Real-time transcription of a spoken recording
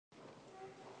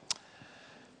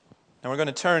Now we're going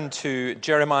to turn to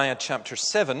Jeremiah chapter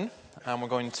 7, and we're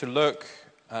going to look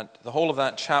at the whole of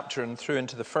that chapter and through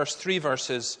into the first 3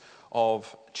 verses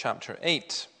of chapter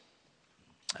 8.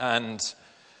 And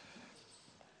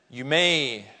you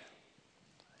may,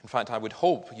 in fact I would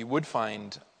hope you would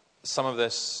find some of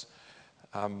this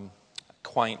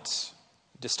quite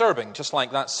disturbing, just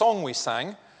like that song we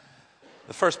sang.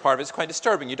 The first part of it's quite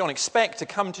disturbing. You don't expect to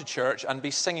come to church and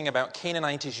be singing about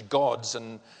Canaanitish gods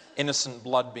and innocent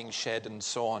blood being shed and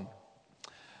so on.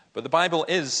 But the Bible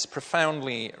is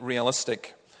profoundly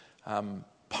realistic.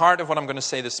 Part of what I'm going to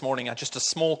say this morning, just a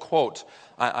small quote,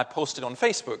 I posted on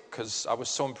Facebook because I was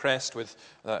so impressed with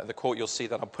the quote you'll see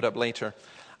that I'll put up later.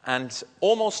 And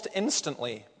almost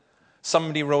instantly,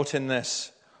 somebody wrote in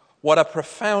this, "What a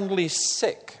profoundly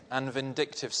sick and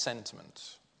vindictive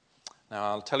sentiment." Now,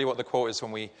 I'll tell you what the quote is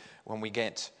when we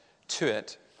get to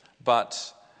it,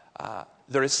 but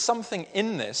there is something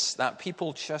in this that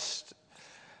people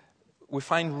we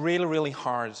find really, really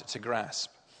hard to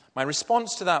grasp. My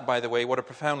response to that, by the way, what a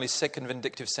profoundly sick and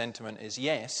vindictive sentiment is,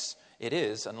 yes, it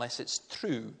is, unless it's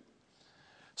true.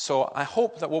 So I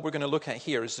hope that what we're going to look at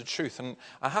here is the truth. And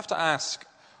I have to ask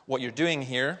what you're doing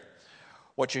here,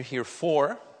 what you're here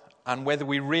for, and whether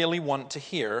we really want to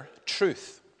hear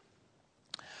truth.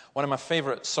 One of my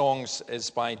favorite songs is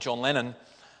by John Lennon,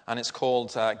 and it's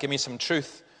called Give Me Some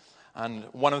Truth. And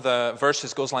one of the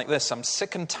verses goes like this: "I'm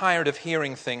sick and tired of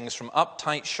hearing things from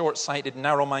uptight, short-sighted,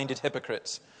 narrow-minded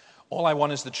hypocrites. All I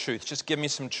want is the truth. Just give me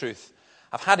some truth.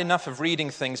 I've had enough of reading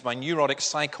things by neurotic,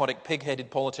 psychotic,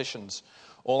 pig-headed politicians.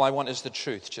 All I want is the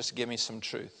truth. Just give me some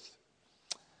truth."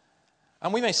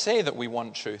 And we may say that we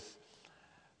want truth,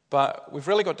 but we've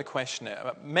really got to question it.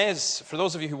 Mez, for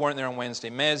those of you who weren't there on Wednesday,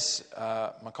 Mez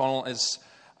McConnell is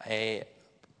a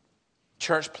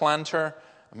church planter,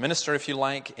 a minister, if you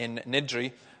like, in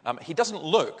Niddrie. He doesn't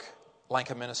look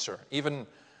like a minister. Even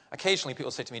occasionally people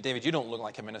say to me, "David, you don't look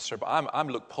like a minister," but I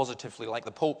look positively like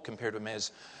the Pope compared with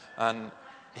Mez. And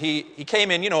he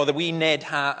came in, the wee Ned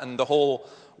hat and the whole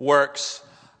works,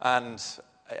 and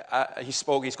he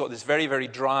spoke. He's got this very, very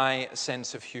dry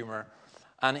sense of humor.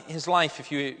 And his life,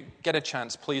 if you get a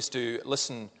chance, please do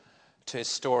listen to his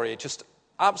story. Just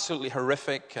absolutely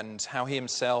horrific, and how he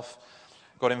himself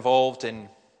got involved in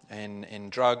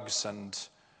drugs and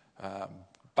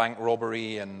bank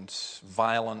robbery and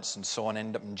violence and so on,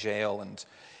 ended up in jail. And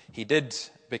he did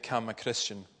become a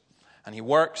Christian. And he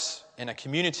works in a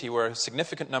community where a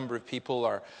significant number of people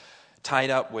are tied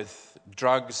up with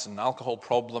drugs and alcohol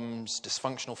problems,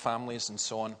 dysfunctional families and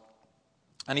so on.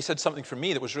 And he said something for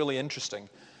me that was really interesting.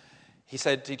 He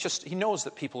said he knows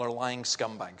that people are lying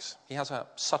scumbags. He has a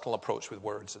subtle approach with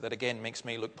words that, again, makes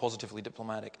me look positively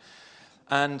diplomatic.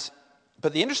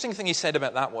 But the interesting thing he said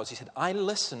about that was, he said, "I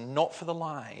listen not for the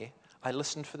lie, I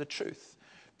listen for the truth.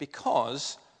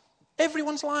 Because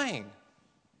everyone's lying.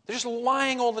 They're just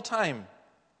lying all the time.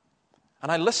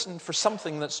 And I listen for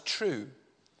something that's true."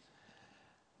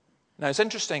 Now, it's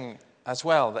interesting as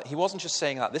well that he wasn't just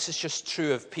saying that this is just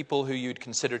true of people who you'd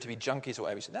consider to be junkies or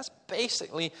whatever. He said that's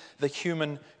basically the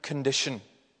human condition.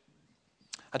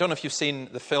 I don't know if you've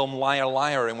seen the film Liar,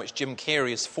 Liar, in which Jim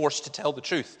Carrey is forced to tell the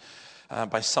truth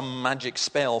by some magic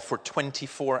spell for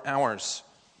 24 hours.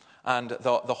 And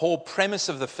the whole premise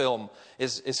of the film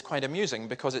is quite amusing,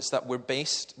 because it's that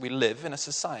we live in a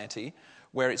society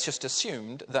where it's just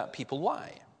assumed that people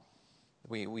lie.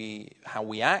 How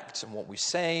we act and what we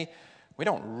say, we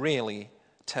don't really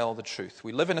tell the truth.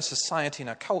 We live in a society, in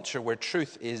a culture where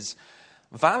truth is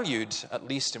valued, at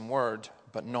least in word,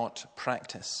 but not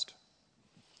practiced.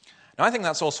 Now, I think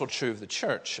that's also true of the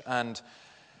church, and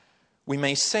we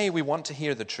may say we want to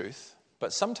hear the truth,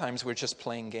 but sometimes we're just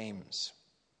playing games.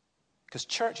 Because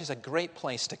church is a great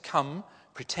place to come,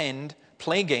 pretend,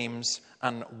 play games,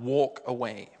 and walk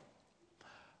away.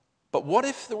 But what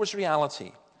if there was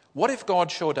reality? What if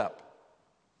God showed up?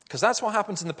 Because that's what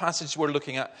happens in the passage we're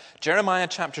looking at. Jeremiah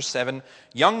chapter 7.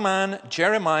 Young man,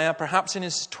 Jeremiah, perhaps in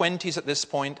his 20s at this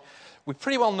point. We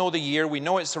pretty well know the year. We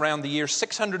know it's around the year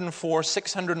 604,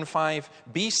 605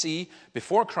 BC,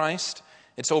 before Christ.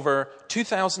 It's over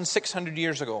 2,600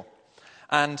 years ago.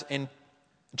 And in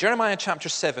Jeremiah chapter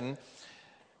 7,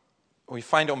 we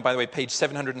find it on, by the way, page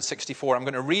 764. I'm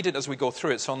going to read it as we go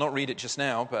through it, so I'll not read it just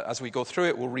now, but as we go through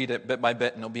it, we'll read it bit by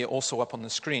bit, and it'll be also up on the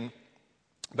screen.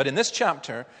 But in this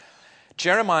chapter,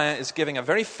 Jeremiah is giving a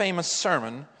very famous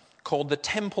sermon called the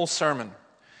Temple Sermon.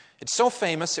 It's so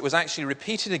famous, it was actually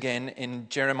repeated again in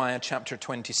Jeremiah chapter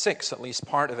 26, at least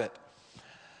part of it.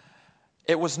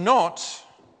 It was not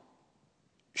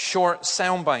short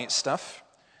soundbite stuff.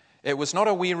 It was not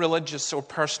a wee religious or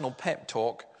personal pep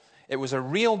talk. It was a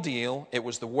real deal. It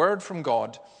was the word from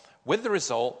God with the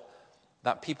result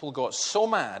that people got so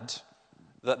mad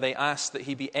that they asked that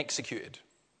he be executed.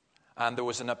 And there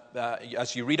was,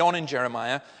 as you read on in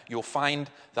Jeremiah, you'll find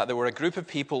that there were a group of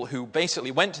people who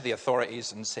basically went to the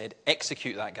authorities and said,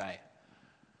 execute that guy.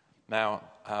 Now,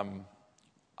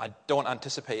 I don't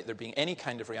anticipate there being any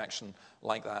kind of reaction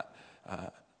like that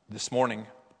this morning,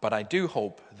 but I do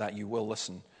hope that you will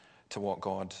listen to what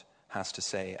God has to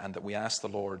say, and that we ask the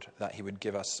Lord that he would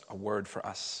give us a word for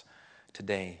us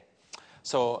today.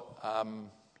 So,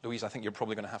 Louise, I think you're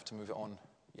probably going to have to move it on.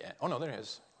 Yeah. Oh, no, there it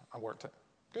is. I worked it.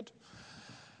 Good.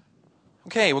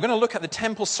 Okay, we're going to look at the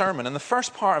temple sermon, and the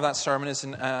first part of that sermon is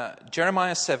in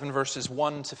Jeremiah 7, verses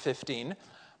 1 to 15. I'm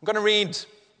going to read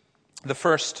the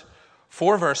first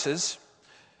 4 verses.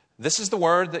 This is the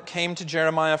word that came to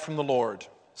Jeremiah from the Lord.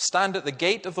 Stand at the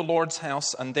gate of the Lord's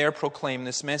house and there proclaim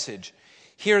this message.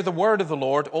 Hear the word of the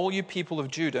Lord, all you people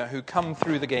of Judah who come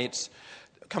through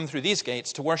these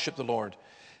gates to worship the Lord.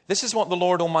 This is what the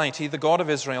Lord Almighty, the God of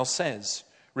Israel, says.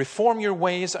 Reform your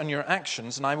ways and your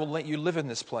actions, and I will let you live in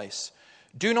this place.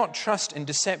 Do not trust in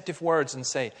deceptive words and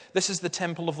say, this is the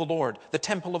temple of the Lord, the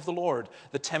temple of the Lord,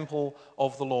 the temple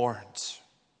of the Lord.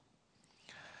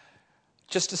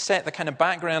 Just to set the kind of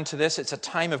background to this, it's a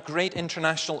time of great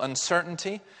international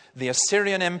uncertainty. The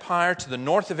Assyrian Empire to the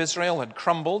north of Israel had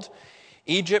crumbled.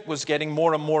 Egypt was getting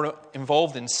more and more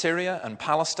involved in Syria and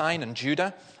Palestine and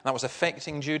Judah. That was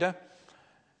affecting Judah.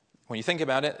 When you think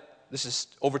about it, this is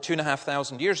over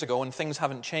 2,500 years ago, and things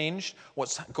haven't changed.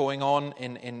 What's going on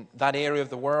in that area of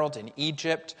the world, in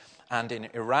Egypt and in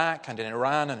Iraq and in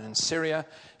Iran and in Syria,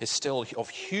 is still of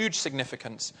huge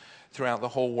significance throughout the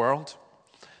whole world.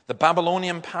 The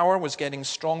Babylonian power was getting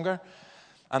stronger,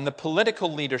 and the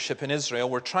political leadership in Israel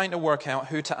were trying to work out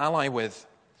who to ally with.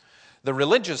 The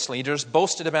religious leaders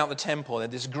boasted about the temple. They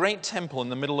had this great temple in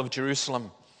the middle of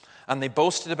Jerusalem, and they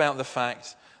boasted about the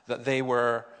fact that they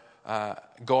were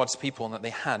God's people and that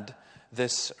they had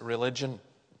this religion.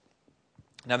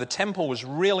 Now, the temple was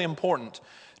really important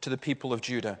to the people of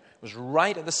Judah. It was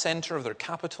right at the center of their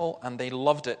capital, and they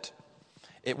loved it.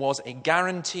 It was a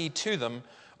guarantee to them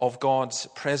of God's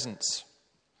presence.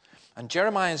 And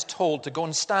Jeremiah is told to go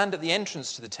and stand at the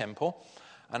entrance to the temple.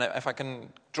 And if I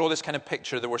can draw this kind of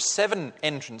picture, there were 7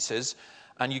 entrances,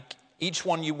 and each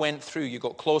one you went through, you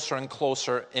got closer and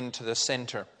closer into the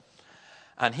center.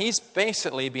 And he's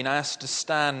basically been asked to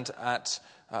stand at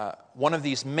one of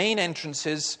these main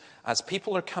entrances as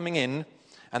people are coming in,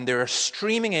 and they're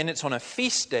streaming in. It's on a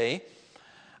feast day,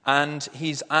 and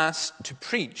he's asked to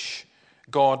preach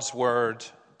God's word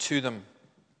to them.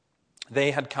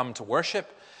 They had come to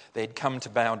worship. They'd come to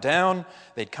bow down.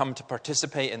 They'd come to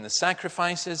participate in the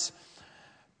sacrifices.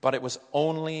 But it was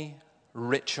only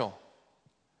ritual.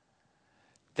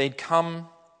 They'd come,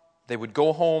 they would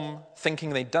go home thinking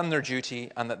they'd done their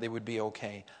duty and that they would be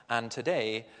okay. And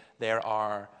today, there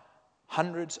are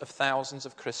hundreds of thousands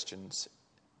of Christians,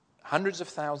 hundreds of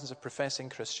thousands of professing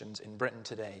Christians in Britain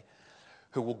today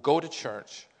who will go to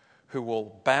church, who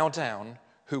will bow down,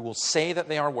 who will say that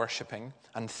they are worshiping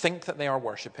and think that they are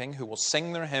worshiping, who will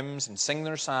sing their hymns and sing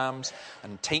their psalms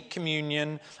and take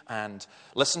communion and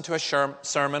listen to a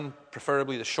sermon,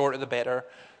 preferably the shorter the better,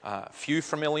 a few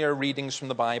familiar readings from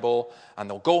the Bible, and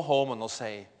they'll go home and they'll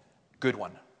say, good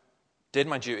one, did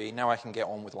my duty, now I can get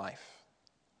on with life.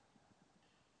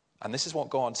 And this is what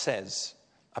God says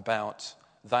about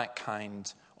that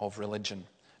kind of religion.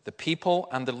 The people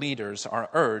and the leaders are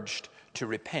urged to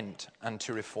repent and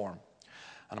to reform.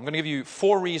 And I'm going to give you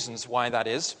 4 reasons why that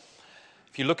is.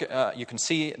 If you look at, you can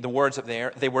see the words up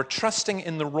there. They were trusting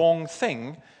in the wrong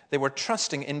thing. They were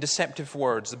trusting in deceptive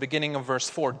words. The beginning of verse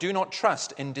 4. Do not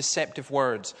trust in deceptive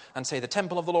words and say, the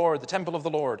temple of the Lord, the temple of the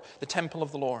Lord, the temple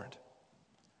of the Lord.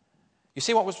 You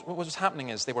see what was happening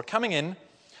is they were coming in,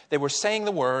 they were saying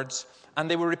the words,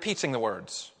 and they were repeating the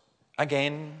words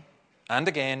again and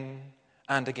again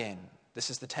and again. This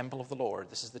is the temple of the Lord.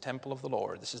 This is the temple of the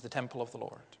Lord. This is the temple of the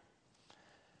Lord.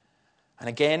 And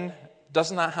again,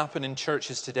 doesn't that happen in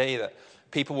churches today, that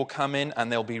people will come in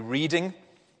and they'll be reading,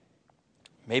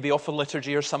 maybe off a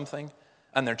liturgy or something,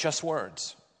 and they're just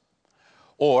words?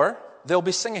 Or they'll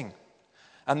be singing,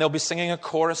 and they'll be singing a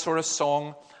chorus or a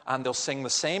song, and they'll sing the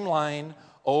same line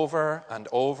over and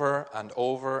over and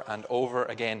over and over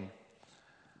again.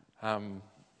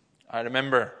 I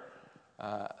remember,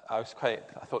 I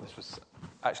thought this was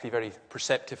actually very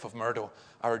perceptive of Murdo,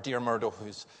 our dear Murdo,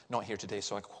 who's not here today,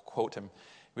 so I quote him.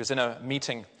 He was in a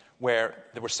meeting where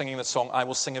they were singing the song, I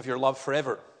will sing of your love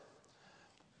forever.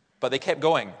 But they kept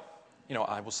going. You know,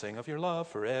 I will sing of your love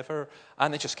forever.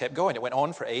 And they just kept going. It went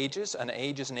on for ages and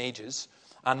ages and ages.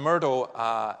 And Murdo,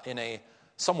 in a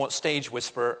somewhat stage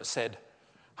whisper, said,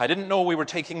 I didn't know we were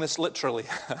taking this literally.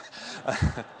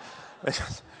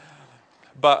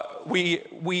 But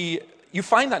you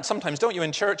find that sometimes, don't you,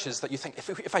 in churches, that you think,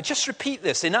 if I just repeat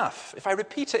this enough, if I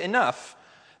repeat it enough,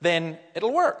 then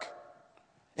it'll work.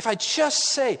 If I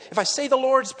say the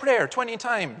Lord's Prayer 20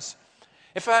 times,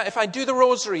 if I do the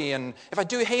rosary and if I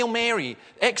do Hail Mary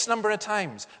X number of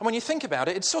times, and when you think about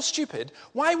it, it's so stupid.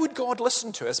 Why would God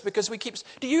listen to us because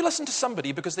do you listen to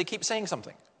somebody because they keep saying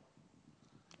something?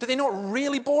 Do they not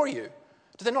really bore you?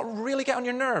 Do they not really get on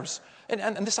your nerves?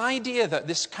 And this idea that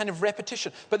this kind of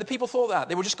repetition, but the people thought that.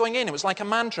 They were just going in. It was like a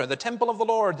mantra, the temple of the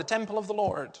Lord, the temple of the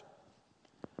Lord.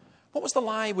 What was the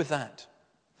lie with that?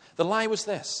 The lie was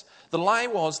this. The lie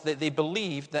was that they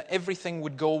believed that everything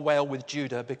would go well with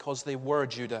Judah, because they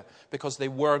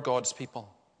were God's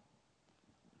people.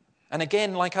 And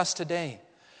again, like us today,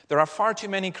 there are far too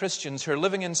many Christians who are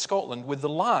living in Scotland with the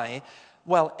lie,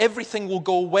 well, everything will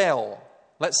go well.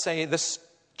 Let's say this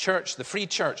church, the Free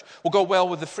Church, will go well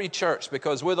with the Free Church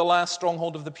because we're the last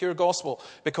stronghold of the pure gospel,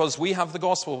 because we have the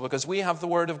gospel, because we have the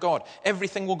word of God.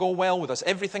 Everything will go well with us.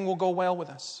 Everything will go well with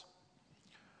us.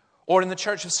 Or in the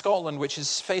Church of Scotland, which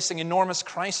is facing enormous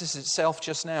crisis itself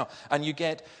just now, and you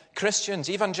get Christians,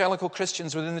 evangelical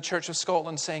Christians within the Church of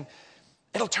Scotland saying,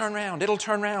 it'll turn round, it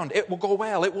will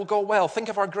go well. Think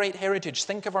of our great heritage,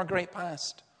 think of our great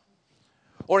past.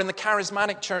 Or in the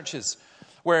charismatic churches,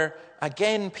 where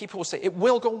again people will say, it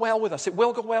will go well with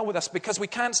us, because we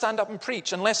can't stand up and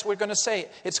preach unless we're going to say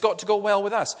it's got to go well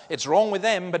with us. It's wrong with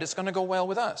them, but it's going to go well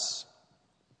with us.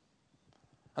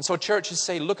 And so churches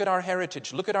say, look at our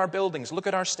heritage, look at our buildings, look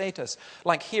at our status.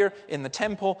 Like here in the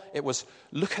temple, it was,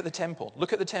 look at the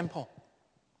temple.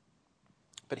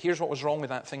 But here's what was wrong with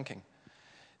that thinking.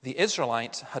 The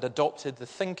Israelites had adopted the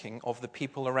thinking of the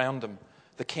people around them,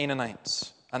 the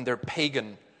Canaanites, and their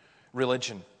pagan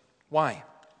religion. Why?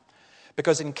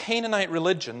 Because in Canaanite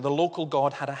religion, the local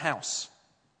god had a house.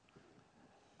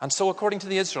 And so according to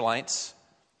the Israelites,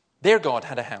 their god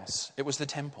had a house. It was the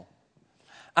temple.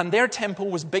 And their temple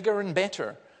was bigger and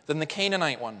better than the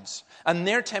Canaanite ones. And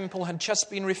their temple had just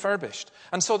been refurbished.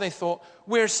 And so they thought,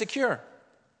 we're secure.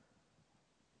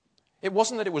 It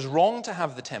wasn't that it was wrong to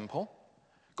have the temple.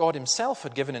 God himself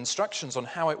had given instructions on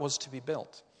how it was to be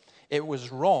built. It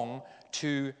was wrong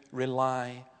to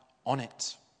rely on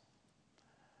it.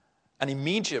 An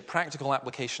immediate practical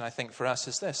application, I think, for us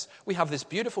is this. We have this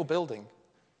beautiful building.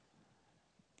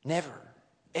 Never,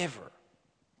 ever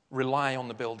rely on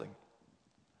the building.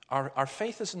 Our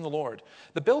faith is in the Lord.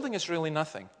 The building is really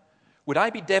nothing. Would I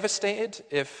be devastated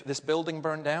if this building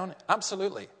burned down?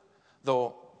 Absolutely.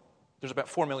 Though there's about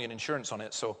 4 million insurance on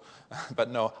it, so, but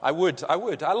no, I would.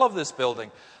 I love this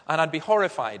building. And I'd be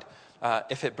horrified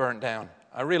if it burned down.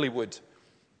 I really would.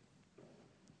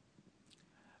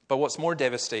 But what's more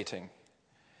devastating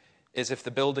is if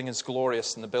the building is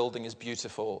glorious and the building is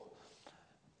beautiful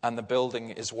and the building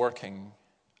is working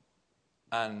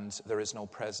and there is no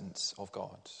presence of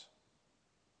God.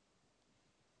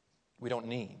 We don't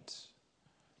need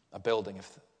a building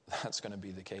if that's going to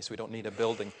be the case. We don't need a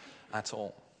building at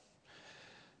all.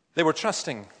 They were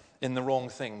trusting in the wrong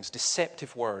things,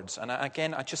 deceptive words. And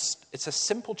again, it's a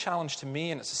simple challenge to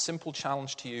me and it's a simple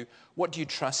challenge to you. What do you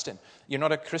trust in? You're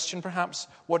not a Christian perhaps?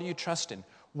 What do you trust in?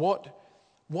 What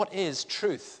is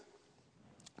truth?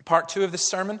 Part 2 of this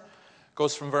sermon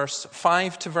goes from verse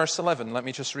 5 to verse 11. Let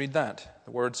me just read that.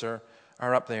 The words are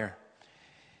up there.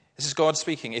 This is God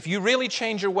speaking. If you really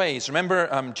change your ways,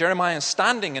 remember Jeremiah is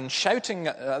standing and shouting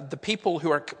at the people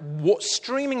who are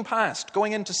streaming past,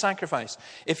 going into sacrifice.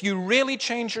 If you really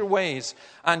change your ways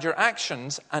and your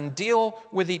actions and deal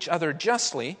with each other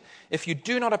justly, if you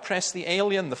do not oppress the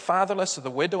alien, the fatherless, or the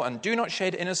widow, and do not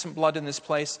shed innocent blood in this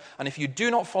place, and if you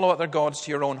do not follow other gods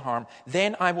to your own harm,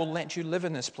 then I will let you live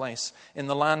in this place, in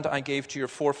the land I gave to your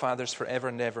forefathers forever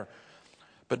and ever.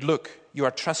 But look, you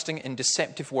are trusting in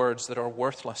deceptive words that are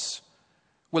worthless.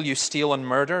 Will you steal and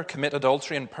murder, commit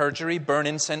adultery and perjury, burn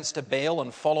incense to Baal,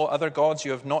 and follow other gods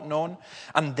you have not known,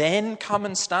 and then come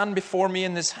and stand before me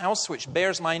in this house which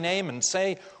bears my name and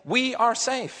say, we are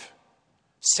safe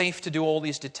to do all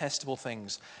these detestable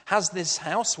things? Has this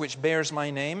house which bears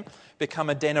my name become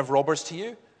a den of robbers to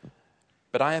you?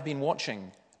 But I have been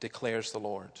watching, declares the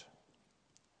Lord.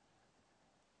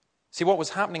 See, what was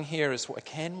happening here is,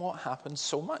 again, what happens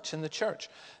so much in the church,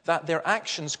 that their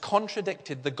actions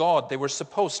contradicted the God they were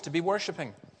supposed to be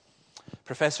worshipping.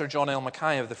 Professor John L.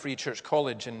 Mackay of the Free Church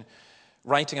College, in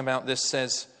writing about this,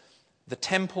 says, the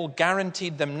temple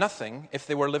guaranteed them nothing if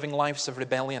they were living lives of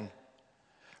rebellion.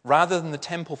 Rather than the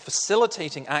temple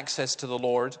facilitating access to the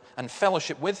Lord and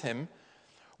fellowship with him,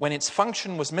 when its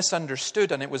function was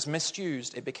misunderstood and it was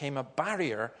misused, it became a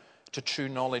barrier to true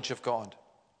knowledge of God.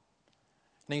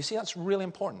 Now, you see, that's really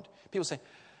important. People say,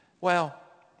 well,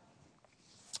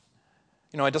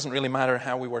 it doesn't really matter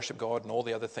how we worship God and all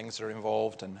the other things that are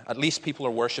involved, and at least people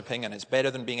are worshiping, and it's better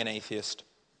than being an atheist.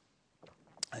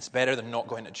 It's better than not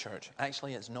going to church.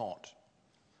 Actually, it's not.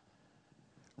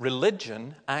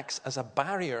 Religion acts as a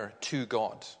barrier to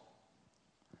God.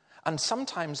 And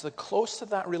sometimes the closer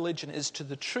that religion is to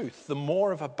the truth, the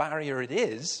more of a barrier it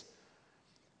is,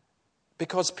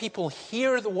 because people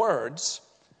hear the words,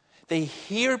 they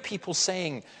hear people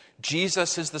saying,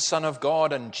 Jesus is the Son of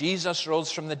God, and Jesus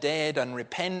rose from the dead, and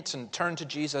repent and turn to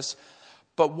Jesus.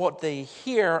 But what they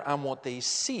hear and what they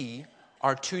see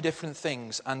are two different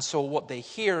things. And so what they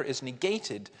hear is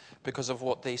negated because of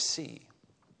what they see.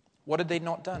 What had they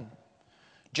not done?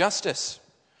 Justice,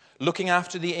 looking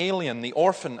after the alien, the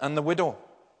orphan, and the widow.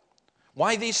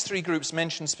 Why these three groups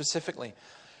mentioned specifically?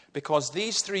 Because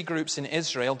these three groups in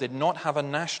Israel did not have a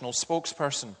national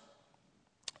spokesperson.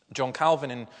 John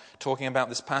Calvin, in talking about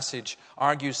this passage,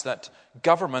 argues that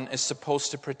government is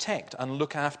supposed to protect and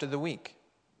look after the weak.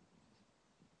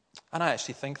 And I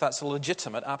actually think that's a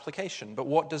legitimate application. But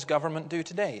what does government do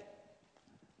today?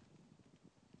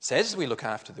 It says we look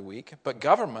after the weak, but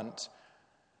government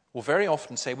will very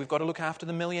often say we've got to look after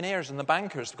the millionaires and the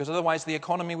bankers because otherwise the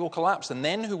economy will collapse. And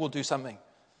then who will do something?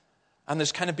 And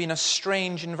there's kind of been a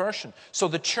strange inversion. So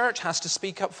the church has to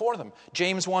speak up for them.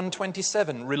 James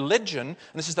 1:27, religion, and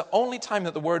this is the only time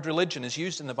that the word religion is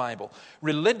used in the Bible.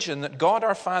 Religion that God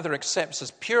our Father accepts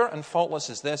as pure and faultless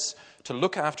is this, to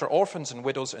look after orphans and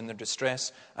widows in their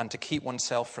distress and to keep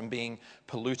oneself from being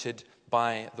polluted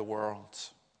by the world.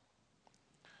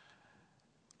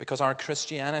 Because our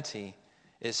Christianity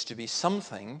is to be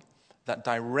something that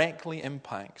directly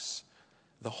impacts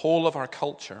the whole of our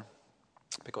culture.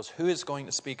 Because who is going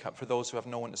to speak up for those who have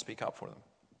no one to speak up for them?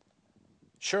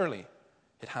 Surely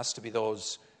it has to be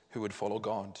those who would follow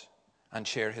God and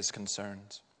share his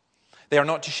concerns. They are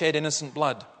not to shed innocent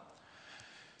blood.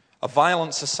 A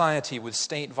violent society with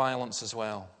state violence as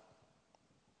well.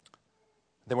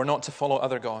 They were not to follow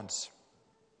other gods.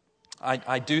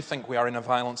 I do think we are in a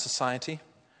violent society.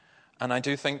 And I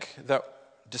do think that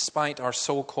despite our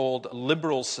so-called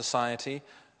liberal society,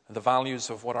 the values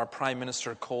of what our Prime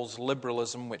Minister calls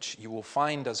liberalism, which you will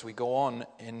find as we go on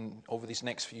over these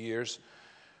next few years,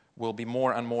 will be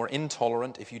more and more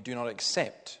intolerant if you do not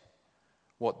accept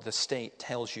what the state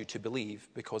tells you to believe.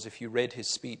 Because if you read his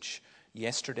speech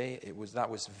yesterday, that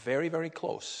was very, very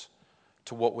close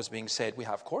to what was being said.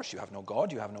 Of course, you have no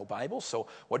God, you have no Bible, so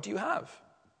what do you have?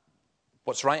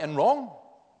 What's right and wrong?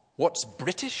 What's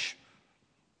British?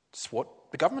 It's what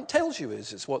the government tells you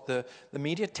is. It's what the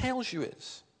media tells you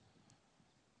is.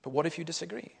 But what if you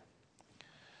disagree?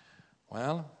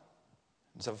 Well,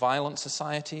 it's a violent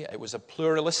society. It was a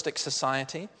pluralistic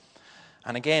society.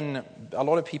 And again, a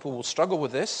lot of people will struggle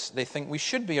with this. They think we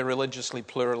should be a religiously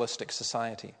pluralistic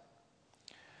society.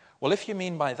 Well, if you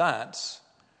mean by that,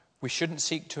 we shouldn't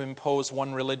seek to impose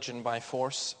one religion by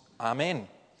force. Amen.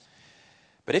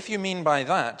 But if you mean by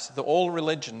that all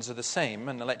religions are the same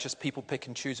and let just people pick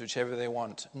and choose whichever they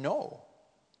want, no,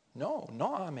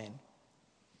 not amen.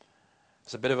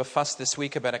 There's a bit of a fuss this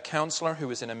week about a counsellor who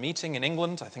was in a meeting in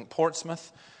England, I think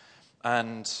Portsmouth,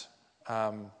 and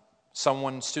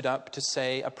someone stood up to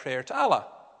say a prayer to Allah.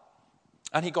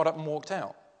 And he got up and walked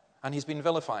out. And he's been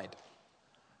vilified.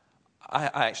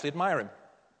 I actually admire him.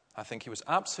 I think he was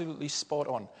absolutely spot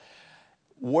on.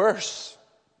 Worse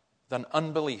than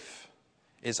unbelief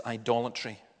is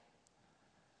idolatry.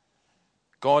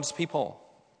 God's people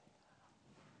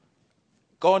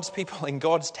in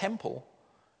God's temple,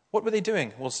 what were they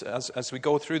doing? Well, as we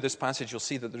go through this passage, you'll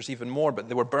see that there's even more, but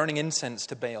they were burning incense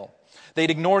to Baal.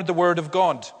 They'd ignored the word of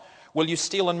God. Will you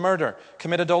steal and murder,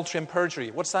 commit adultery and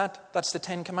perjury? What's that? That's the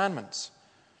 10 Commandments.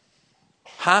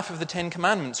 Half of the 10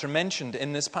 Commandments are mentioned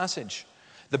in this passage.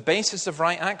 The basis of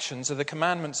right actions are the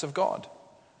commandments of God.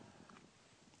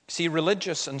 See,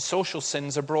 religious and social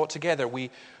sins are brought together. We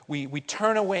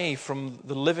turn away from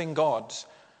the living God.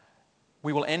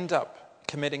 We will end up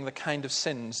committing the kind of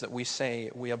sins that we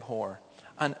say we abhor.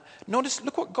 And notice,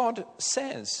 look what God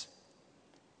says.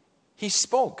 He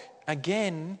spoke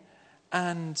again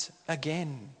and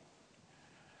again.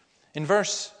 In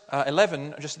verse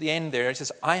 11, just at the end there, it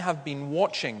says, I have been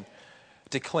watching,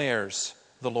 declares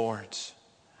the Lord.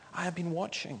 I have been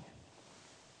watching.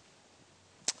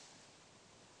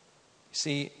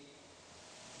 See,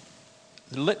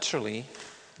 literally,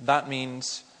 that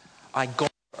means I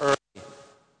got up early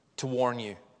to warn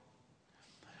you.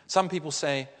 Some people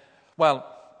say, well,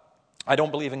 I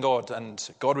don't believe in God, and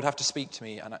God would have to speak to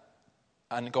me.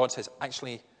 And God says,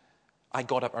 actually, I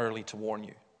got up early to warn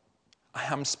you.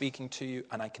 I am speaking to you,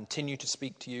 and I continue to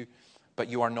speak to you, but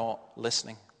you are not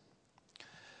listening.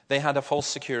 They had a false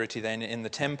security then in the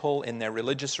temple, in their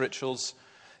religious rituals.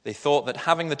 They thought that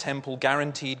having the temple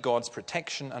guaranteed God's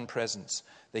protection and presence.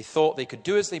 They thought they could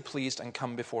do as they pleased and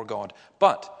come before God.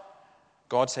 But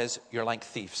God says, you're like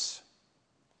thieves.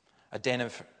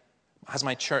 Has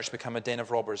my church become a den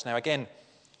of robbers? Now again,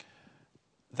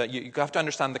 that you have to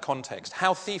understand the context.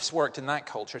 How thieves worked in that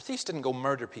culture. Thieves didn't go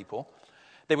murder people.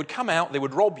 They would come out, they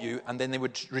would rob you, and then they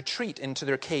would retreat into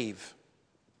their cave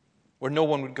where no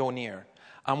one would go near.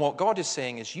 And what God is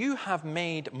saying is, you have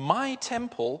made my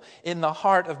temple in the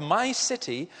heart of my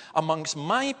city amongst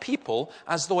my people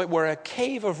as though it were a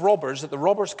cave of robbers, that the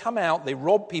robbers come out, they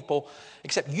rob people,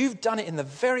 except you've done it in the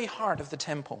very heart of the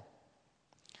temple.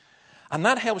 And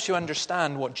that helps you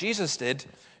understand what Jesus did.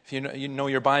 If you know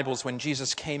your Bibles, when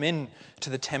Jesus came in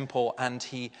to the temple and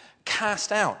he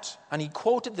cast out, and he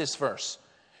quoted this verse,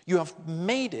 you have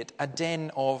made it a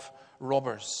den of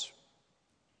robbers.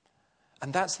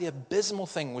 And that's the abysmal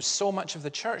thing with so much of the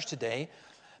church today,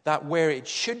 that where it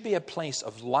should be a place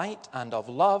of light and of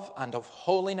love and of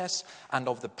holiness and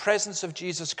of the presence of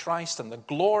Jesus Christ and the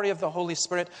glory of the Holy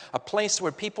Spirit, a place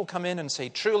where people come in and say,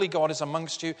 truly God is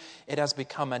amongst you, it has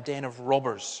become a den of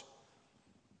robbers.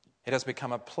 It has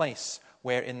become a place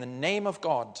where in the name of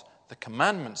God, the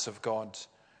commandments of God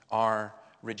are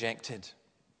rejected.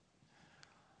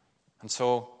 And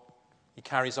so he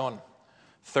carries on.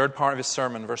 Third part of his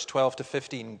sermon, verse 12 to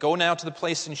 15. Go now to the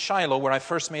place in Shiloh where I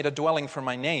first made a dwelling for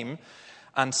my name,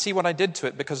 and see what I did to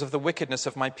it because of the wickedness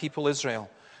of my people Israel.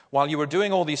 While you were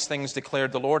doing all these things,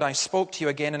 declared the Lord, I spoke to you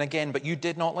again and again, but you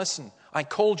did not listen. I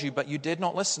called you, but you did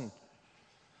not listen.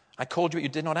 I called you, but you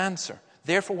did not answer.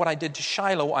 Therefore, what I did to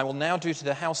Shiloh, I will now do to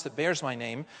the house that bears my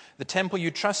name, the temple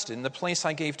you trust in, the place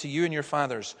I gave to you and your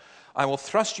fathers. I will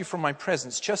thrust you from my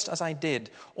presence, just as I did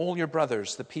all your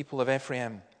brothers, the people of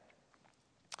Ephraim.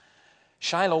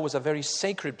 Shiloh was a very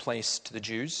sacred place to the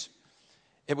Jews.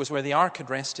 It was where the ark had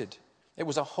rested. It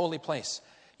was a holy place.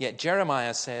 Yet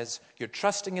Jeremiah says, you're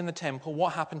trusting in the temple.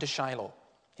 What happened to Shiloh?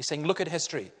 He's saying, look at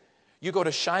history. You go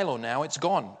to Shiloh now, it's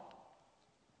gone.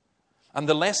 And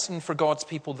the lesson for God's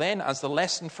people then, as the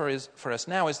lesson for us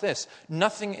now, is this.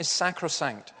 Nothing is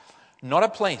sacrosanct. Not a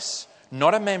place,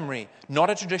 not a memory,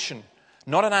 not a tradition,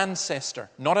 not an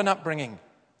ancestor, not an upbringing.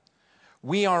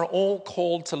 We are all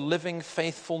called to living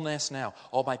faithfulness now.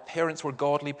 Oh, my parents were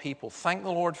godly people. Thank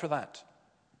the Lord for that.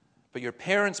 But your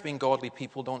parents being godly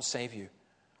people don't save you.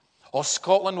 Oh,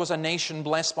 Scotland was a nation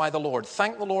blessed by the Lord.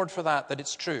 Thank the Lord for that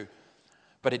it's true.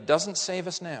 But it doesn't save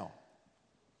us now.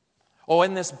 Oh,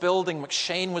 in this building,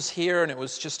 McShane was here, and it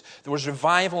was just, there was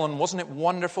revival, and wasn't it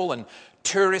wonderful? And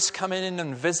tourists come in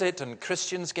and visit, and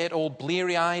Christians get all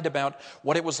bleary-eyed about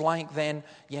what it was like then.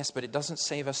 Yes, but it doesn't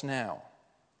save us now.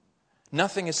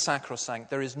 Nothing is sacrosanct.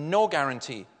 There is no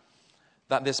guarantee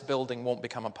that this building won't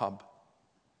become a pub.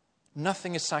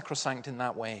 Nothing is sacrosanct in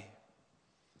that way.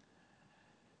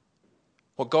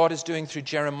 What God is doing through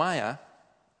Jeremiah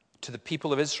to the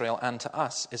people of Israel and to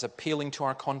us is appealing to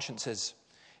our consciences.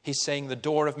 He's saying the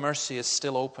door of mercy is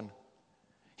still open.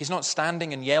 He's not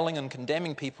standing and yelling and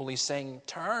condemning people. He's saying,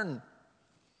 turn.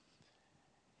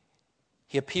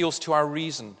 He appeals to our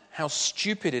reason, how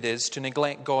stupid it is to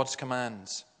neglect God's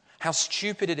commands. How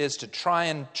stupid it is to try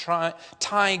and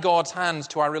tie God's hands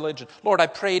to our religion. Lord, I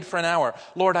prayed for an hour.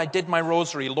 Lord, I did my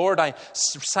rosary. Lord, I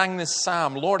sang this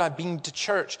psalm. Lord, I've been to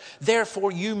church.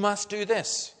 Therefore, you must do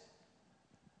this.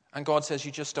 And God says,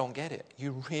 you just don't get it.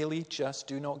 You really just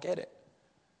do not get it.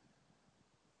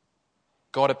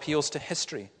 God appeals to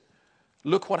history.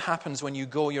 Look what happens when you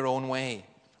go your own way.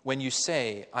 When you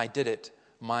say, I did it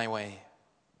my way.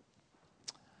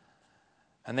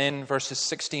 And then verses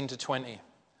 16 to 20.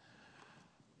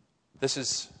 This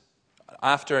is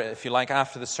after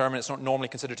the sermon. It's not normally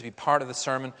considered to be part of the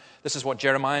sermon. This is what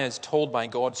Jeremiah is told by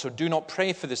God. So do not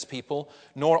pray for this people,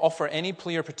 nor offer any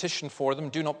plea or petition for them.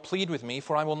 Do not plead with me,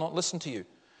 for I will not listen to you.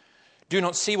 Do you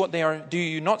not see what they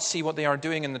are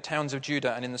doing in the towns of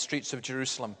Judah and in the streets of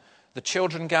Jerusalem? The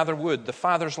children gather wood, the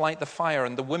fathers light the fire,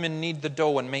 and the women knead the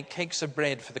dough and make cakes of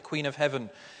bread for the Queen of Heaven.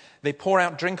 They pour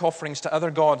out drink offerings to other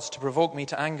gods to provoke me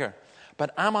to anger.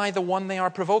 But am I the one they are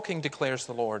provoking, declares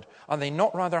the Lord? Are they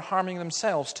not rather harming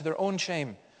themselves to their own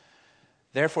shame?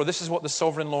 Therefore, this is what the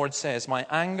sovereign Lord says. My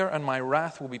anger and my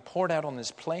wrath will be poured out on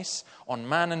this place, on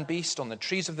man and beast, on the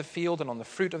trees of the field and on the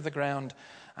fruit of the ground,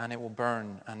 and it will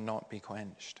burn and not be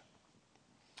quenched.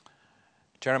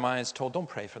 Jeremiah is told, don't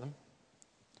pray for them.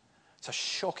 It's a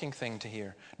shocking thing to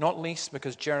hear, not least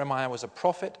because Jeremiah was a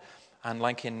prophet, and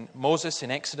like in Moses in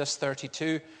Exodus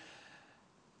 32,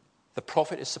 The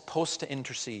prophet is supposed to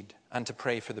intercede and to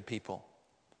pray for the people.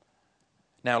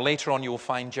 Now, later on, you will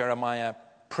find Jeremiah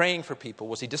praying for people.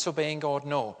 Was he disobeying God?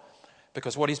 No.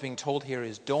 Because what he's being told here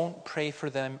is, don't pray for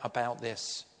them about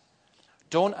this.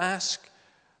 Don't ask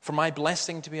for my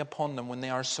blessing to be upon them when they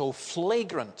are so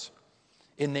flagrant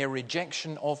in their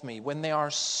rejection of me, when they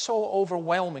are so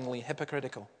overwhelmingly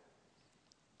hypocritical.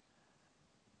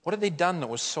 What had they done that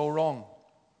was so wrong?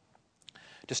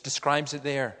 Just describes it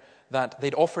there, that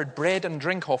they'd offered bread and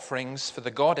drink offerings for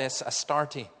the goddess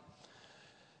Astarte. It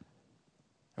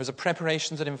was a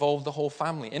preparation that involved the whole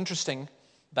family. Interesting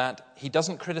that he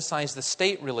doesn't criticize the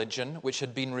state religion, which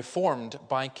had been reformed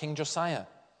by King Josiah.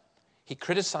 He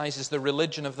criticizes the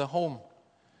religion of the home.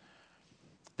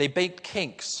 They baked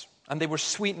cakes, and they were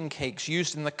sweetened cakes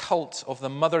used in the cult of the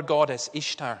mother goddess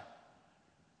Ishtar.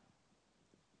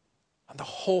 And the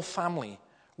whole family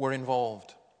were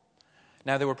involved.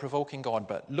 Now, they were provoking God,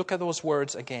 but look at those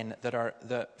words again that are,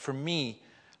 for me,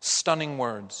 stunning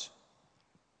words.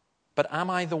 But am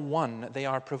I the one they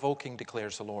are provoking,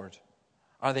 declares the Lord?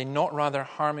 Are they not rather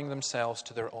harming themselves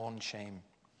to their own shame?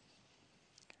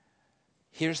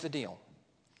 Here's the deal.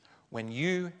 When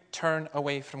you turn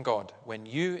away from God, when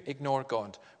you ignore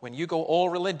God, when you go all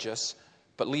religious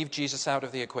but leave Jesus out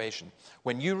of the equation,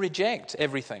 when you reject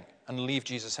everything and leave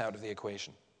Jesus out of the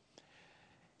equation,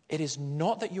 it is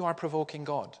not that you are provoking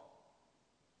God,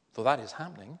 though that is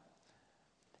happening.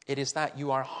 It is that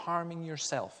you are harming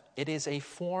yourself. It is a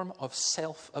form of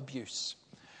self-abuse.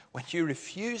 When you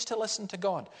refuse to listen to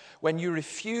God, when you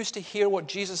refuse to hear what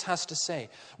Jesus has to say,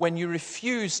 when you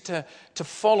refuse to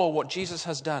follow what Jesus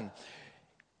has done,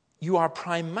 you are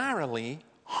primarily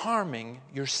harming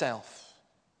yourself.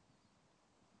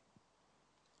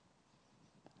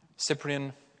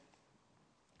 Cyprian,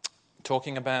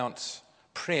 talking about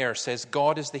prayer, says,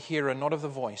 God is the hearer not of the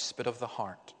voice, but of the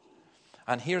heart.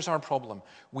 And here's our problem.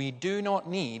 We do not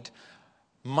need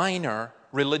minor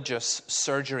religious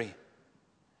surgery.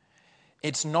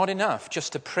 It's not enough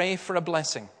just to pray for a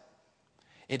blessing.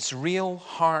 It's real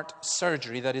heart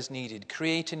surgery that is needed.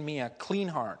 Create in me a clean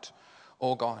heart,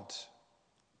 O God.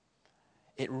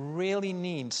 It really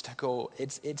needs to go.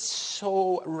 It's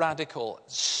so radical,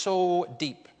 so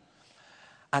deep.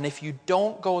 And if you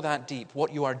don't go that deep,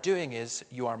 what you are doing is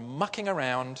you are mucking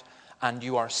around and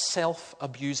you are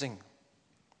self-abusing.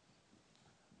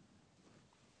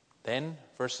 Then,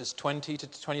 verses 20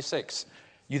 to 26,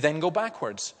 you then go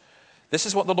backwards. This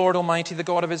is what the Lord Almighty, the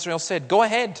God of Israel, said. Go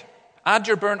ahead, add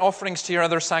your burnt offerings to your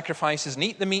other sacrifices, and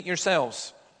eat the meat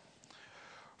yourselves.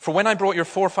 For when I brought your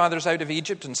forefathers out of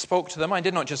Egypt and spoke to them, I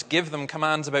did not just give them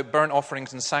commands about burnt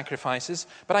offerings and sacrifices,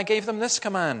 but I gave them this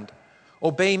command.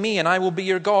 Obey me, and I will be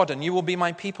your God, and you will be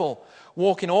my people.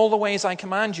 Walk in all the ways I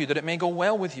command you, that it may go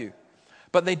well with you.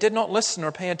 But they did not listen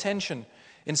or pay attention.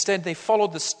 Instead, they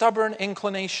followed the stubborn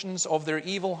inclinations of their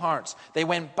evil hearts. They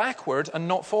went backward and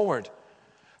not forward.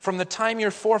 From the time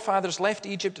your forefathers left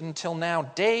Egypt until now,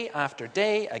 day after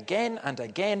day, again and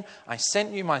again, I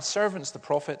sent you my servants, the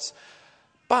prophets.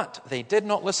 But they did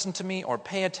not listen to me or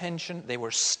pay attention. They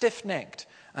were stiff-necked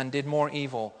and did more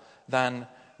evil than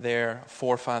their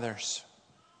forefathers.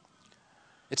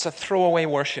 It's a throwaway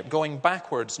worship, going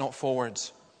backwards, not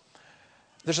forwards.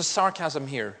 There's a sarcasm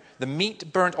here. The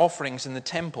meat burnt offerings in the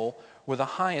temple were the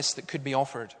highest that could be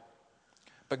offered.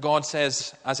 But God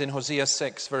says, as in Hosea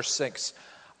 6, verse 6,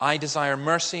 I desire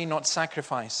mercy, not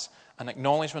sacrifice, an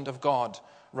acknowledgement of God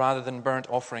rather than burnt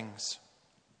offerings.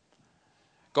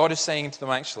 God is saying to them,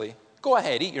 actually, go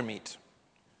ahead, eat your meat.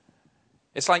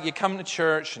 It's like you come to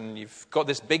church and you've got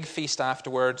this big feast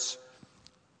afterwards.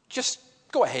 Just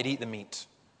go ahead, eat the meat.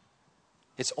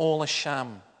 It's all a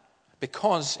sham.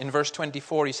 Because in verse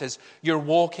 24 he says, you're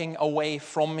walking away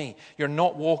from me. You're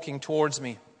not walking towards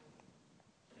me.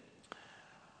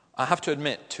 I have to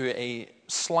admit to a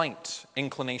slight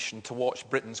inclination to watch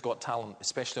Britain's Got Talent,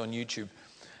 especially on YouTube.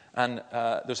 And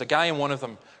there's a guy in one of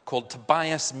them called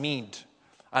Tobias Mead.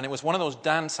 And it was one of those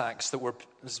dance acts that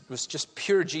was just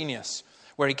pure genius.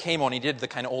 Where he came on, he did the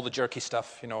kind of all the jerky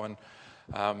stuff, and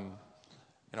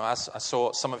as I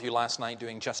saw some of you last night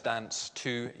doing Just Dance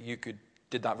 2,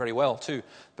 did that very well too.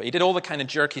 But he did all the kind of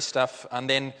jerky stuff, and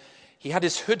then he had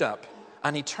his hood up,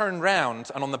 and he turned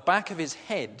round, and on the back of his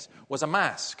head was a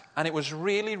mask. And it was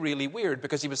really, really weird,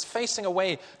 because he was facing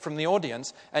away from the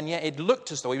audience, and yet it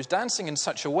looked as though he was dancing in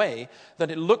such a way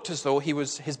that it looked as though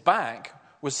his back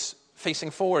was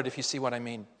facing forward, if you see what I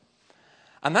mean.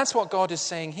 And that's what God is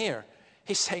saying here.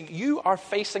 He's saying, you are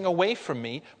facing away from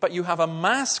me, but you have a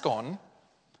mask on,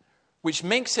 which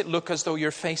makes it look as though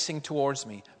you're facing towards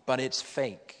me, but it's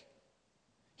fake.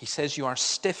 He says you are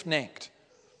stiff-necked.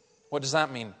 What does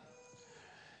that mean?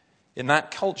 In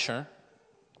that culture,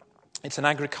 it's an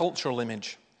agricultural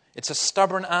image. It's a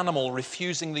stubborn animal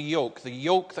refusing the yoke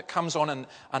that comes on,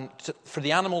 and for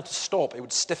the animal to stop, it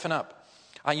would stiffen up.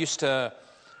 I used to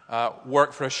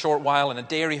work for a short while in a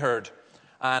dairy herd,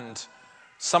 and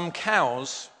some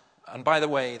cows, and by the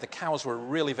way, the cows were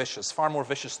really vicious, far more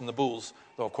vicious than the bulls,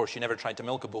 though of course you never tried to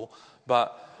milk a bull,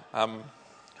 but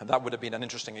that would have been an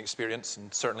interesting experience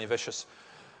and certainly vicious.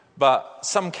 But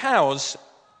some cows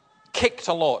kicked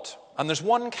a lot. And there's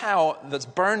one cow that's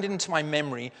burned into my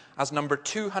memory as number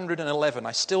 211.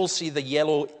 I still see the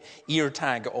yellow ear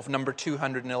tag of number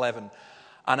 211.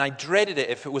 And I dreaded it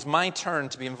if it was my turn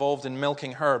to be involved in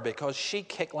milking her, because she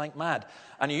kicked like mad.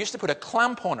 And you used to put a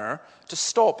clamp on her to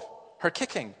stop her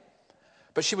kicking.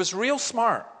 But she was real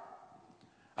smart.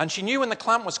 And she knew when the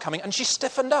clamp was coming, and she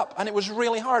stiffened up. And it was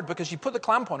really hard because you put the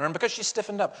clamp on her, and because she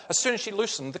stiffened up, as soon as she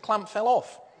loosened, the clamp fell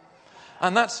off.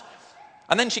 And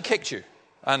then she kicked you.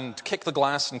 And kicked the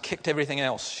glass and kicked everything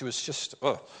else. She was just,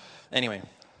 Anyway,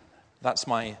 that's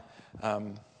my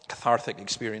cathartic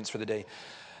experience for the day.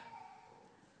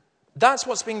 That's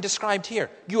what's being described here.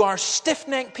 You are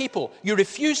stiff-necked people. You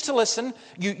refuse to listen.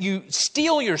 You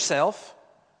steel yourself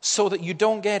so that you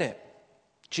don't get it.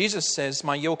 Jesus says,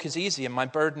 my yoke is easy and my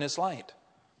burden is light.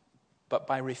 But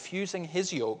by refusing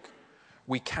his yoke,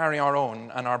 we carry our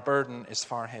own, and our burden is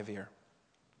far heavier.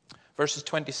 Verses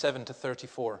 27 to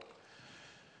 34.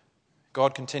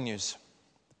 God continues,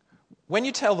 when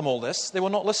you tell them all this, they will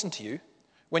not listen to you.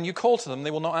 When you call to them,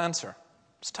 they will not answer.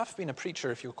 It's tough being a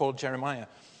preacher if you're called Jeremiah.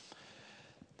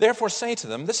 Therefore say to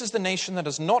them, this is the nation that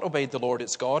has not obeyed the Lord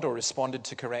its God or responded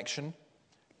to correction.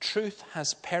 Truth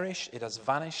has perished, it has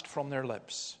vanished from their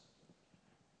lips.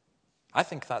 I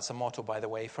think that's a motto, by the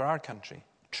way, for our country.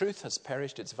 Truth has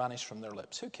perished, it's vanished from their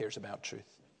lips. Who cares about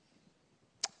truth?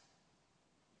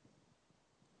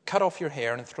 Cut off your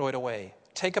hair and throw it away.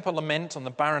 Take up a lament on the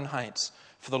barren heights,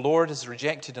 for the Lord has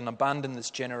rejected and abandoned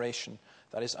this generation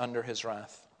that is under his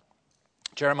wrath.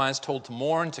 Jeremiah is told to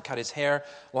mourn, to cut his hair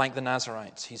like the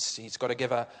Nazarites. He's got to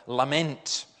give a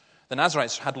lament. The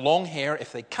Nazarites had long hair.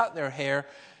 If they cut their hair,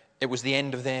 it was the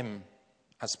end of them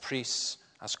as priests,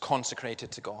 as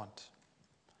consecrated to God.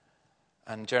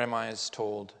 And Jeremiah is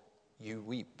told, you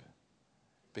weep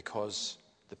because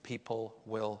the people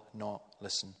will not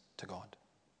listen to God.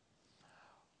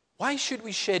 Why should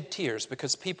we shed tears?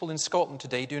 Because people in Scotland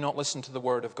today do not listen to the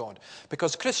word of God.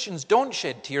 Because Christians don't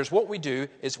shed tears. What we do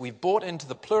is we've bought into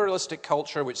the pluralistic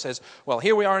culture which says, well,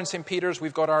 here we are in St. Peter's,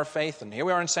 we've got our faith, and here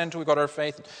we are in Central, we've got our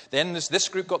faith. And then this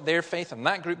group got their faith, and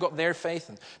that group got their faith.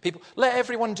 And people, let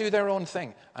everyone do their own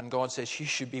thing. And God says, you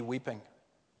should be weeping.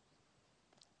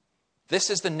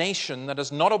 This is the nation that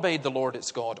has not obeyed the Lord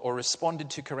its God or responded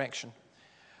to correction.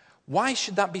 Why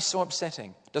should that be so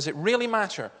upsetting? Does it really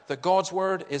matter that God's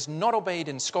word is not obeyed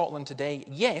in Scotland today?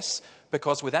 Yes,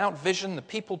 because without vision the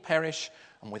people perish,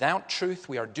 and without truth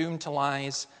we are doomed to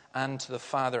lies and to the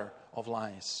father of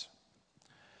lies.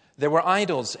 There were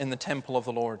idols in the temple of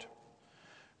the Lord.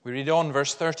 We read on,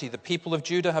 verse 30, the people of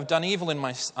Judah have done evil in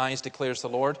my eyes, declares the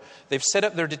Lord. They've set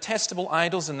up their detestable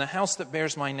idols in the house that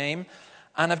bears my name,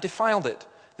 and have defiled it.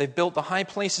 They've built the high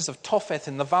places of Topheth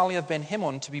in the valley of Ben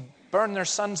Hinnom to burn their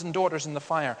sons and daughters in the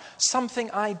fire.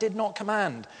 Something I did not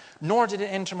command, nor did it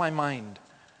enter my mind.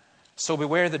 So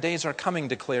beware, the days are coming,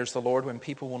 declares the Lord, when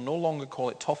people will no longer call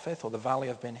it Topheth or the valley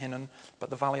of Ben Hinnom, but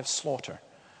the valley of slaughter.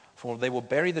 For they will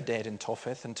bury the dead in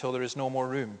Topheth until there is no more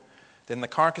room. Then the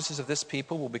carcasses of this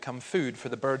people will become food for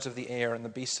the birds of the air and the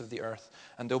beasts of the earth,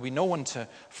 and there will be no one to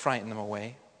frighten them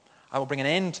away. I will bring an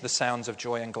end to the sounds of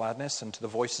joy and gladness, and to the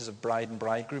voices of bride and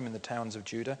bridegroom in the towns of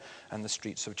Judah and the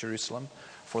streets of Jerusalem,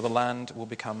 for the land will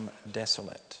become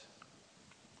desolate.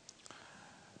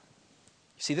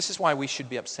 You see, this is why we should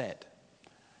be upset.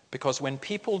 Because when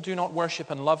people do not worship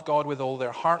and love God with all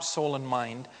their heart, soul, and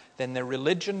mind, then their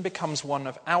religion becomes one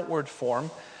of outward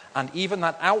form, and even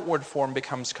that outward form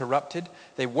becomes corrupted.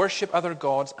 They worship other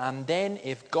gods, and then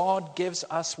if God gives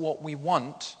us what we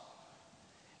want,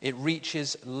 it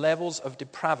reaches levels of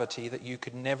depravity that you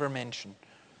could never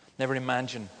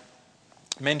imagine.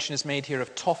 Mention is made here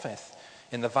of Topheth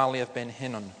in the valley of Ben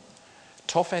Hinnom.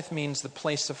 Topheth means the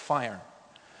place of fire.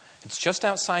 It's just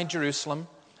outside Jerusalem.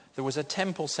 There was a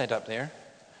temple set up there,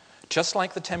 just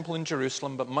like the temple in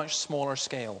Jerusalem, but much smaller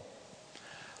scale.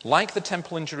 Like the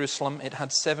temple in Jerusalem, it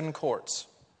had 7 courts.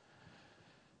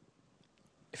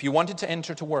 If you wanted to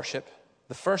enter to worship,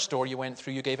 the first door you went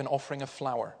through, you gave an offering of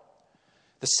flour.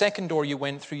 The second door you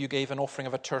went through, you gave an offering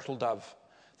of a turtle dove.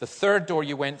 The third door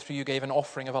you went through, you gave an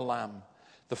offering of a lamb.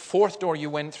 The fourth door you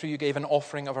went through, you gave an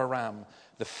offering of a ram.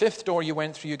 The fifth door you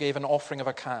went through, you gave an offering of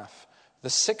a calf. The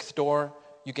 6th door,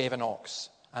 you gave an ox.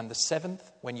 And the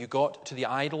seventh, when you got to the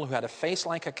idol who had a face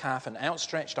like a calf and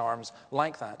outstretched arms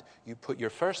like that, you put your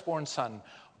firstborn son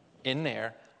in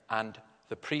there, and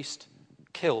the priest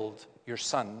killed your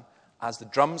son as the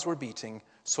drums were beating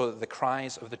so that the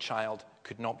cries of the child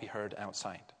could not be heard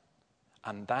outside.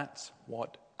 And that's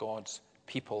what God's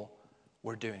people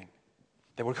were doing.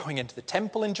 They were going into the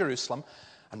temple in Jerusalem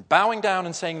and bowing down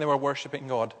and saying they were worshiping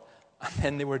God, and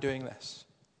then they were doing this.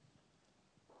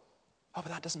 Oh,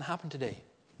 but that doesn't happen today.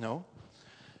 No,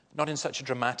 not in such a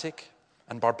dramatic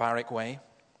and barbaric way.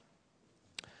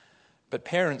 But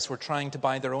parents were trying to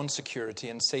buy their own security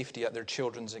and safety at their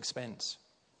children's expense.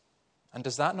 And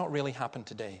does that not really happen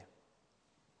today?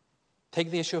 Take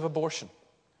the issue of abortion.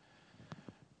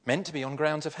 Meant to be on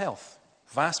grounds of health.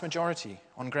 Vast majority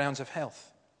on grounds of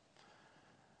health.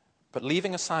 But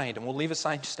leaving aside, and we'll leave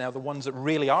aside just now the ones that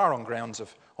really are on grounds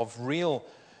of real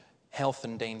health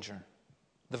and danger.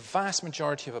 The vast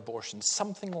majority of abortions,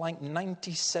 something like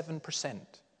 97%,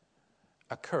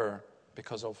 occur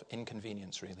because of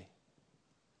inconvenience, really.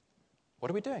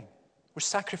 What are we doing? We're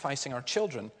sacrificing our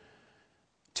children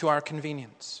to our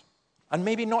convenience. And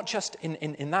maybe not just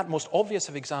in that most obvious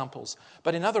of examples,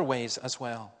 but in other ways as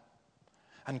well.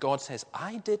 And God says,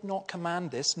 I did not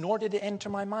command this, nor did it enter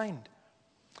my mind.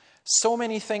 So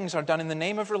many things are done in the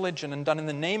name of religion, and done in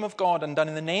the name of God, and done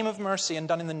in the name of mercy, and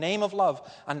done in the name of love,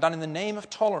 and done in the name of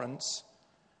tolerance.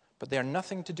 But they are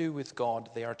nothing to do with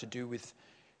God. They are to do with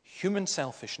human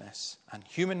selfishness, and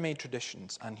human-made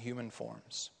traditions, and human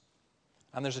forms.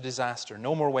 And there's a disaster.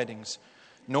 No more weddings.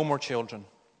 No more children.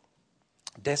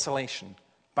 Desolation,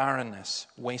 barrenness,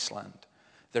 wasteland.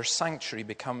 Their sanctuary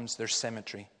becomes their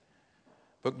cemetery.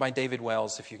 Book by David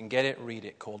Wells, if you can get it, read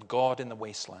it, called God in the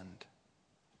Wasteland.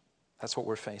 That's what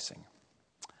we're facing.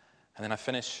 And then I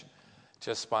finish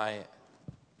just by,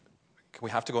 we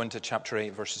have to go into chapter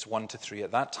 8, verses 1 to 3.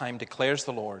 At that time declares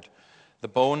the Lord, the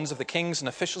bones of the kings and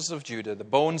officials of Judah, the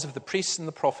bones of the priests and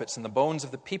the prophets, and the bones of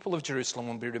the people of Jerusalem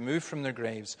will be removed from their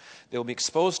graves. They will be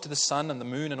exposed to the sun and the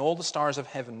moon and all the stars of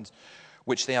heaven,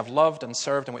 which they have loved and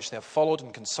served, and which they have followed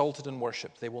and consulted and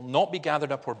worshipped. They will not be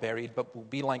gathered up or buried, but will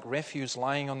be like refuse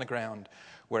lying on the ground.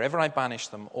 Wherever I banish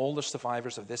them, all the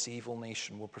survivors of this evil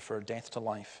nation will prefer death to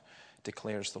life,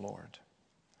 declares the Lord.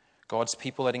 God's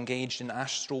people had engaged in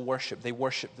astral worship. They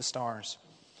worshiped the stars.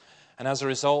 And as a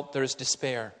result, there is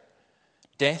despair.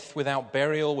 Death without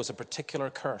burial was a particular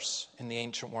curse in the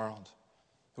ancient world.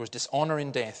 There was dishonor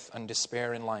in death and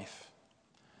despair in life.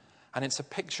 And it's a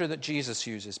picture that Jesus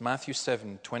uses, Matthew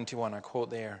 7:21, I quote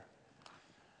there,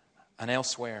 and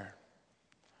elsewhere,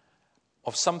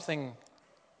 of something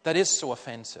that is so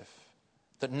offensive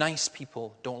that nice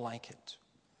people don't like it.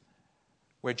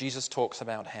 Where Jesus talks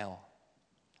about hell.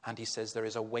 And he says there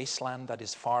is a wasteland that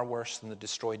is far worse than the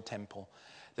destroyed temple.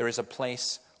 There is a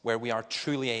place where we are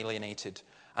truly alienated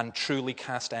and truly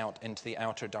cast out into the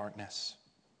outer darkness.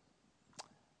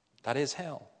 That is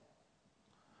hell.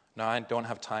 Now, I don't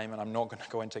have time, and I'm not going to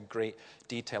go into great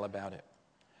detail about it.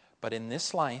 But in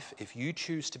this life, if you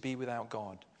choose to be without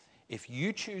God, if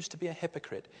you choose to be a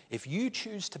hypocrite, if you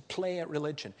choose to play at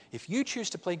religion, if you choose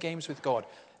to play games with God,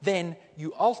 then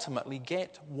you ultimately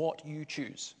get what you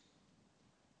choose.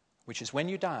 Which is when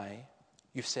you die,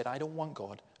 you've said, I don't want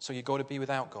God, so you go to be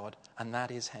without God, and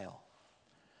that is hell.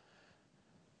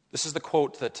 This is the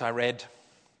quote that I read,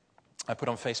 I put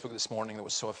on Facebook this morning that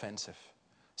was so offensive.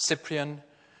 Cyprian,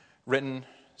 written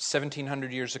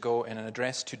 1700 years ago in an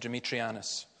address to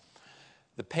Demetrianus.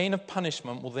 The pain of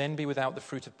punishment will then be without the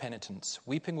fruit of penitence.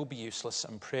 Weeping will be useless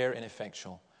and prayer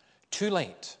ineffectual. Too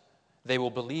late, they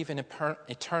will believe in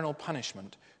eternal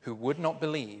punishment who would not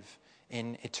believe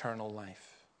in eternal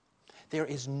life. There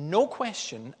is no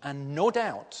question and no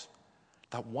doubt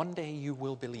that one day you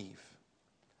will believe.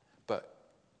 But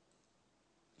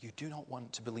you do not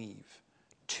want to believe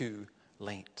too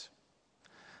late.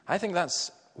 I think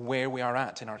that's where we are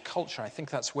at in our culture. I think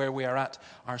that's where we are at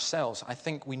ourselves. I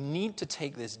think we need to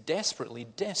take this desperately,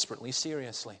 desperately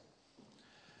seriously.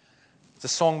 It's a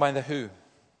song by The Who.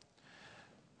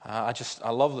 I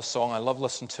love the song. I love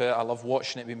listening to it. I love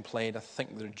watching it being played. I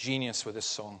think they're genius with this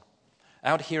song.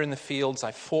 Out here in the fields,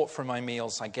 I fought for my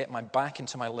meals. I get my back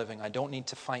into my living. I don't need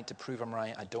to fight to prove I'm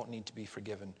right. I don't need to be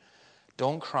forgiven.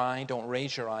 Don't cry. Don't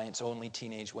raise your eye. It's only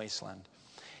teenage wasteland.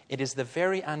 It is the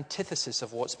very antithesis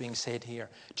of what's being said here.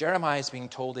 Jeremiah is being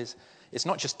told it's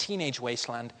not just teenage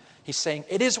wasteland. He's saying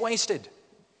it is wasted.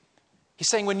 He's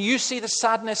saying when you see the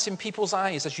sadness in people's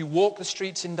eyes as you walk the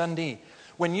streets in Dundee,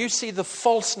 when you see the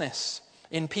falseness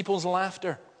in people's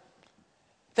laughter,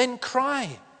 then cry.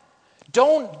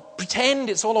 Don't pretend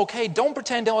it's all okay. Don't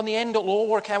pretend on the end it'll all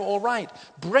work out all right.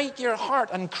 Break your heart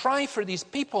and cry for these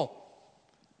people.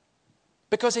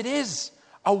 Because it is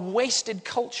a wasted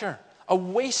culture, a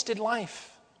wasted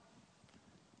life.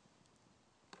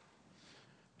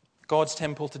 God's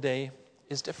temple today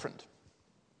is different.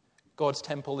 God's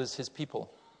temple is his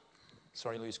people.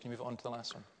 Sorry, Louise, can you move on to the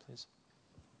last one, please?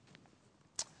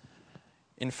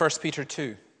 In 1 Peter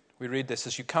 2, we read this,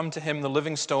 as you come to him, the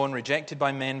living stone, rejected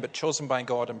by men, but chosen by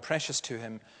God and precious to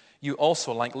him, you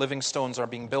also, like living stones, are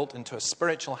being built into a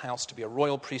spiritual house to be a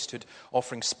royal priesthood,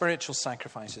 offering spiritual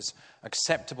sacrifices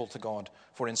acceptable to God.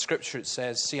 For in Scripture it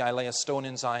says, see, I lay a stone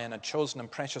in Zion, a chosen and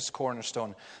precious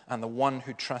cornerstone, and the one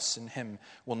who trusts in him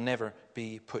will never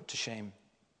be put to shame.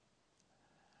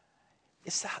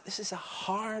 This is a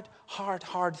hard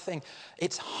thing.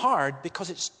 It's hard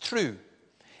because it's true.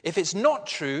 If it's not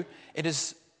true, it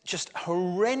is just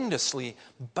horrendously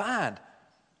bad.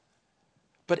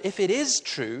 But if it is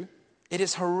true, it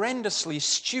is horrendously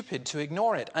stupid to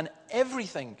ignore it. And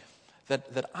everything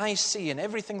that I see and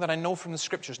everything that I know from the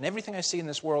Scriptures and everything I see in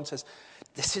this world says,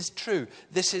 this is true,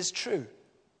 this is true.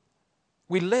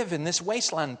 We live in this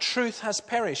wasteland. Truth has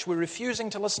perished. We're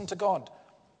refusing to listen to God.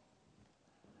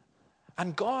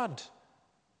 And God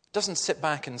doesn't sit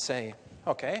back and say,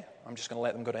 okay, I'm just going to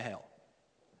let them go to hell.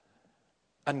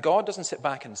 And God doesn't sit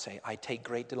back and say, I take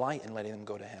great delight in letting them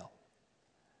go to hell.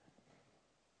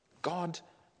 God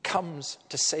comes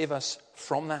to save us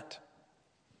from that.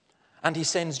 And he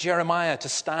sends Jeremiah to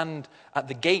stand at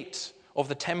the gate of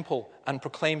the temple and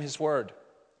proclaim his word.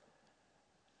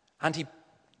 And he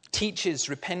teaches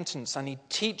repentance, and he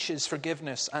teaches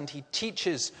forgiveness, and he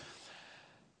teaches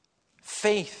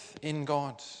faith in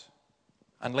God.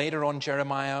 And later on,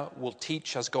 Jeremiah will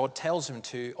teach, as God tells him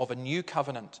to, of a new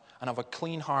covenant and of a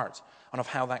clean heart and of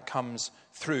how that comes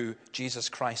through Jesus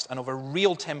Christ and of a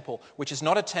real temple, which is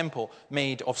not a temple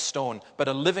made of stone, but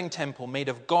a living temple made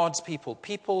of God's people,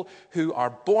 people who are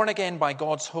born again by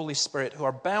God's Holy Spirit, who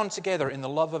are bound together in the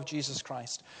love of Jesus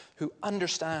Christ, who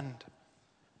understand,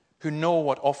 who know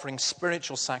what offering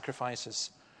spiritual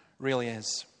sacrifices really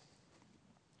is.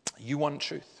 You want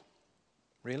truth?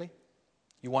 Really?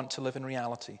 You want to live in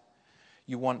reality?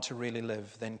 You want to really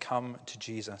live? Then come to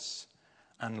Jesus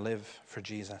and live for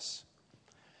Jesus.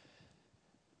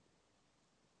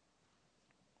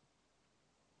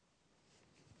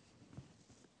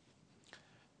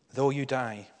 Though you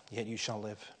die, yet you shall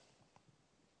live.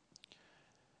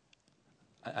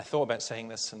 I thought about saying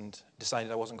this and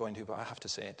decided I wasn't going to, but I have to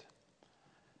say it.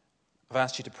 I've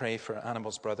asked you to pray for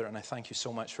Annabelle's brother, and I thank you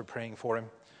so much for praying for him.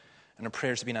 And our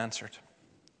prayers have been answered.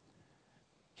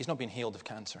 He's not been healed of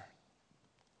cancer.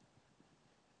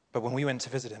 But when we went to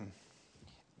visit him,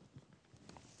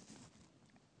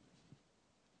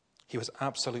 he was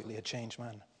absolutely a changed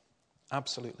man.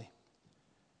 Absolutely.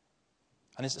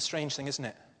 And it's a strange thing, isn't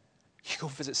it? You go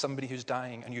visit somebody who's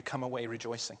dying and you come away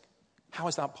rejoicing. How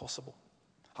is that possible?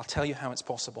 I'll tell you how it's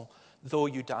possible. Though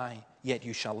you die, yet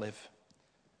you shall live.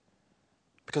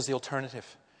 Because the alternative,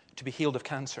 to be healed of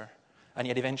cancer and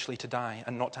yet eventually to die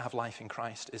and not to have life in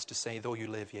Christ, is to say, though you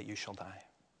live, yet you shall die.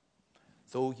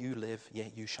 Though you live,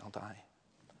 yet you shall die.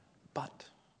 But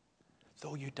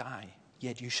though you die,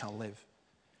 yet you shall live.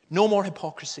 No more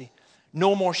hypocrisy.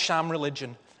 No more sham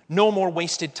religion. No more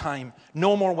wasted time.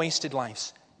 No more wasted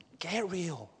lives. Get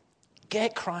real.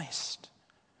 Get Christ.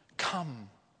 Come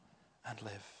and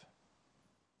live.